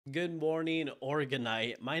Good morning or good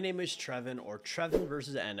night. My name is Trevin, or Trevin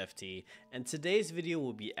versus NFT, and today's video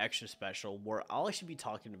will be extra special where I'll actually be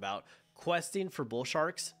talking about questing for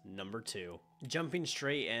Bullsharks number 2. Jumping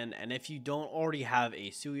straight in, and if you don't already have a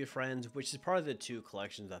SUI Friends, which is part of the two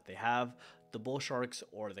collections that they have, the Bullsharks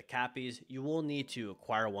or the Cappies, you will need to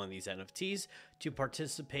acquire one of these NFTs to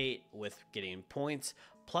participate with getting points,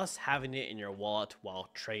 plus having it in your wallet while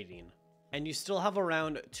trading. And you still have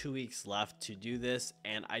around 2 weeks left to do this,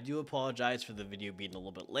 and I do apologize for the video being a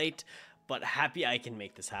little bit late, but happy I can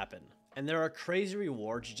make this happen. And there are crazy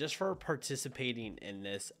rewards just for participating in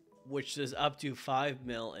this, which is up to 5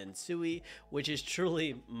 mil in SUI, which is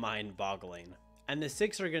truly mind-boggling. And the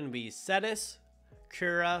 6 are going to be Cetus,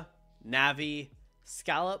 Cura, Navi,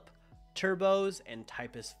 Scallop, Turbos, and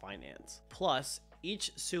Typus Finance. Plus,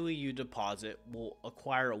 each SUI you deposit will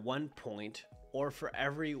acquire 1 point, or for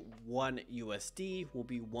every 1 USD will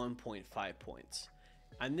be 1.5 points.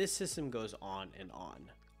 And this system goes on and on.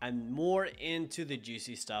 And more into the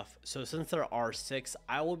juicy stuff. So since there are 6,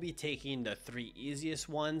 I will be taking the 3 easiest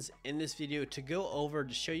ones in this video to go over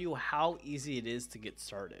to show you how easy it is to get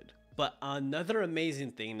started. But another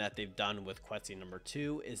amazing thing that they've done with questing number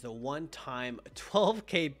 2 is the one-time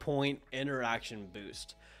 12k point interaction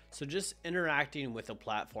boost. So just interacting with a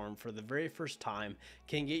platform for the very first time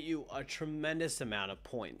can get you a tremendous amount of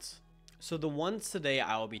points. So the ones today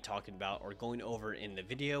I will be talking about or going over in the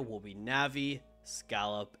video will be Navi,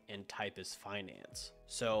 Scallop, and Typus Finance.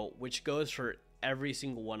 So which goes for every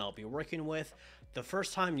single one I'll be working with. The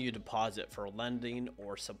first time you deposit for lending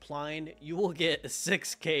or supplying, you will get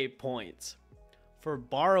 6k points. For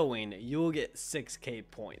borrowing, you will get 6k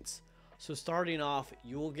points. So starting off,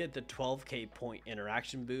 you will get the 12k point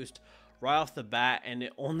interaction boost right off the bat, and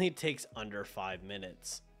it only takes under 5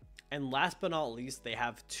 minutes. And last but not least, they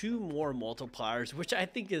have 2 more multipliers, which I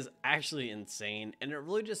think is actually insane, and it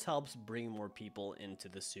really just helps bring more people into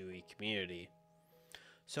the SUI community.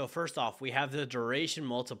 So first off, we have the duration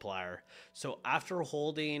multiplier. So after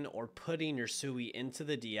holding or putting your SUI into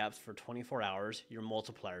the dApps for 24 hours, your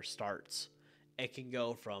multiplier starts. It can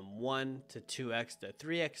go from 1 to 2x to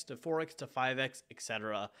 3x to 4x to 5x,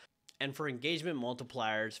 etc. And for engagement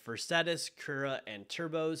multipliers for Cetus, Cura, and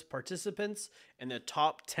Turbos participants in the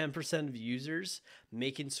top 10% of users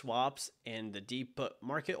making swaps in the deep put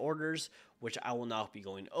market orders, which I will not be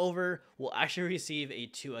going over, will actually receive a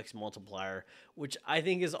 2x multiplier, which I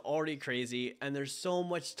think is already crazy. And there's so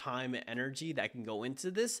much time and energy that can go into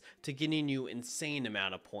this to getting you insane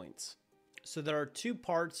amount of points. So there are 2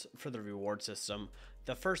 parts for the reward system.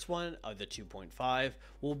 The first one of the 2.5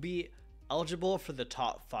 will be eligible for the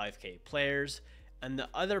top 5k players, and the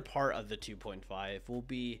other part of the 2.5 will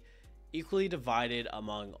be equally divided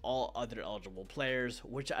among all other eligible players,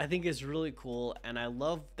 which I think is really cool, and I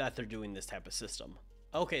love that they're doing this type of system.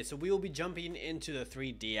 Okay, so we will be jumping into the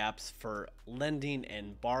 3 dApps for lending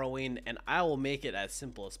and borrowing, and I will make it as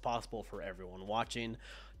simple as possible for everyone watching.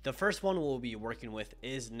 The first one we'll be working with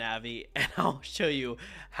is Navi, and I'll show you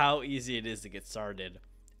how easy it is to get started.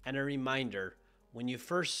 And a reminder, when you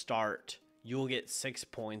first start, you will get 6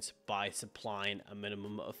 points by supplying a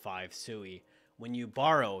minimum of 5 SUI. When you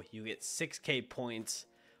borrow, you get 6k points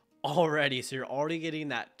already, so you're already getting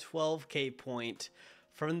that 12k point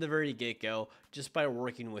from the very get-go just by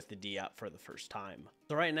working with the dApp for the first time.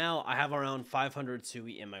 So right now, I have around 500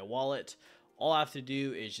 SUI in my wallet. All I have to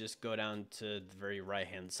do is just go down to the very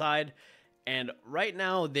right-hand side. And right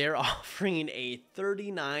now, they're offering a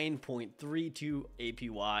 39.32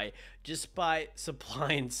 APY just by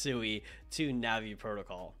supplying SUI to Navi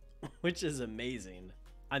protocol, which is amazing.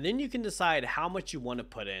 And then you can decide how much you want to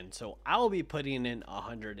put in. So I will be putting in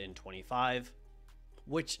 125,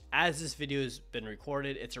 which as this video has been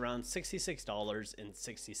recorded, it's around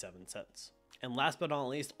 $66.67. And last but not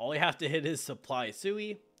least, all you have to hit is supply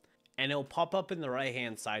SUI, and it'll pop up in the right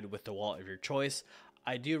hand side with the wallet of your choice.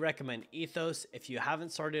 I do recommend Ethos. If you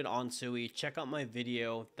haven't started on SUI, check out my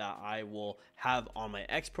video that I will have on my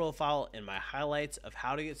X profile in my highlights of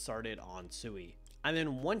how to get started on SUI. And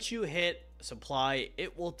then once you hit supply,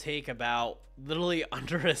 it will take about literally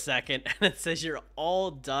under a second, and it says you're all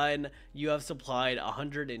done. You have supplied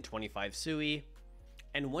 125 SUI.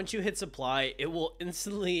 And once you hit supply, it will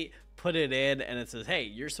instantly put it in, and it says, hey,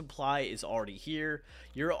 your supply is already here.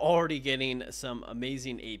 You're already getting some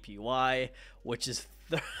amazing APY, which is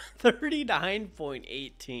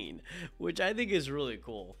 39.18, which I think is really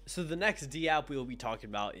cool. So the next dApp we will be talking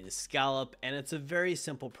about is Scallop, and it's a very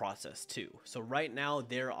simple process too. So right now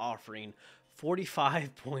they're offering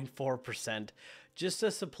 45.4% just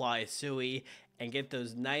to supply SUI and get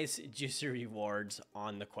those nice juicy rewards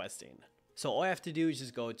on the questing. So all I have to do is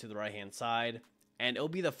just go to the right hand side and it'll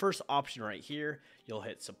be the first option right here. You'll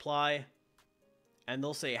hit supply, and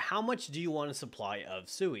they'll say, how much do you want to supply of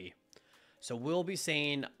SUI? So we'll be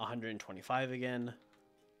saying 125 again,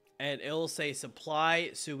 and it'll say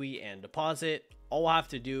supply, SUI, and deposit. All we'll have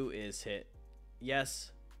to do is hit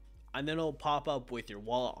yes, and then it'll pop up with your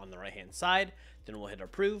wallet on the right hand side. Then we'll hit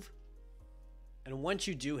approve. And once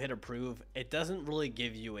you do hit approve, it doesn't really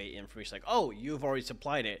give you a information like, oh, you've already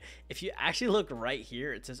supplied it. If you actually look right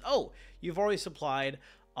here, it says, oh, you've already supplied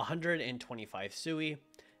 125 SUI.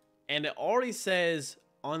 And it already says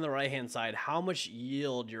on the right hand side how much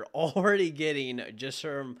yield you're already getting just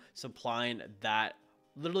from supplying that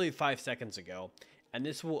literally 5 seconds ago. And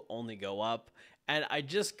this will only go up. And I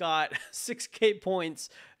just got 6K points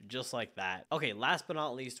just like that. Okay, last but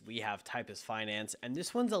not least, we have Typus Finance. And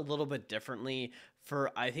this one's a little bit differently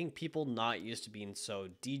for, I think, people not used to being so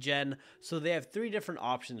degen. So they have 3 different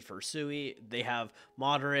options for SUI. They have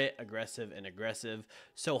moderate, aggressive, and aggressive.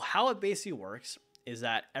 So how it basically works is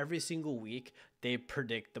that every single week they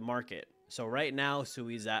predict the market. So right now,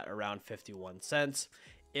 SUI's at around 51 cents.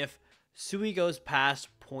 If SUI goes past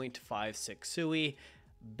 0.56 SUI,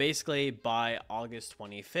 basically by August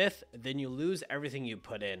 25th, then you lose everything you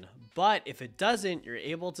put in. But if it doesn't, you're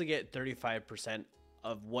able to get 35%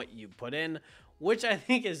 of what you put in, which I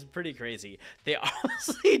think is pretty crazy. They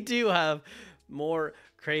honestly do have more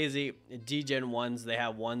crazy degen ones. They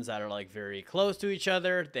have ones that are like very close to each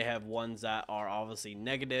other. They have ones that are obviously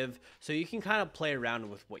negative. So you can kind of play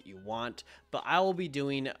around with what you want, but I will be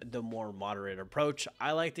doing the more moderate approach.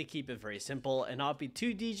 I like to keep it very simple and not be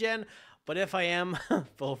too degen, but if I am,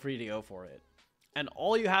 feel free to go for it. And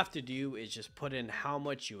all you have to do is just put in how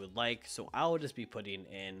much you would like. So I will just be putting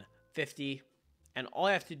in 50. And all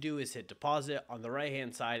I have to do is hit deposit. On the right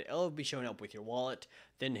hand side, it'll be showing up with your wallet.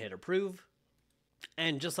 Then hit approve.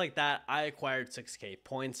 And just like that, I acquired 6K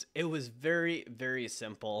points. It was very, very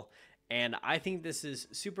simple. And I think this is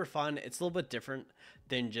super fun. It's a little bit different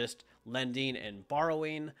than just lending and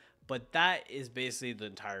borrowing. But that is basically the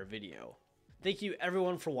entire video. Thank you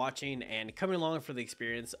everyone for watching and coming along for the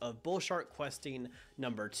experience of Bullshark questing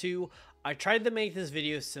number 2. I tried to make this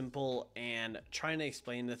video simple and trying to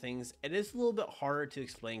explain the things. It is a little bit harder to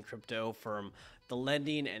explain crypto from the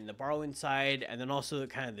lending and the borrowing side, and then also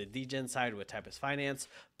kind of the degen side with Typus Finance.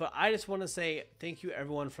 But I just want to say thank you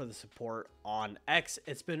everyone for the support on X.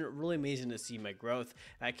 It's been really amazing to see my growth,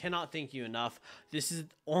 and I cannot thank you enough. This is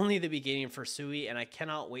only the beginning for SUI, and I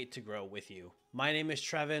cannot wait to grow with you. My name is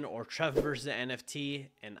Trevin, or Trevin versus NFT,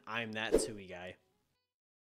 and I'm that SUI guy.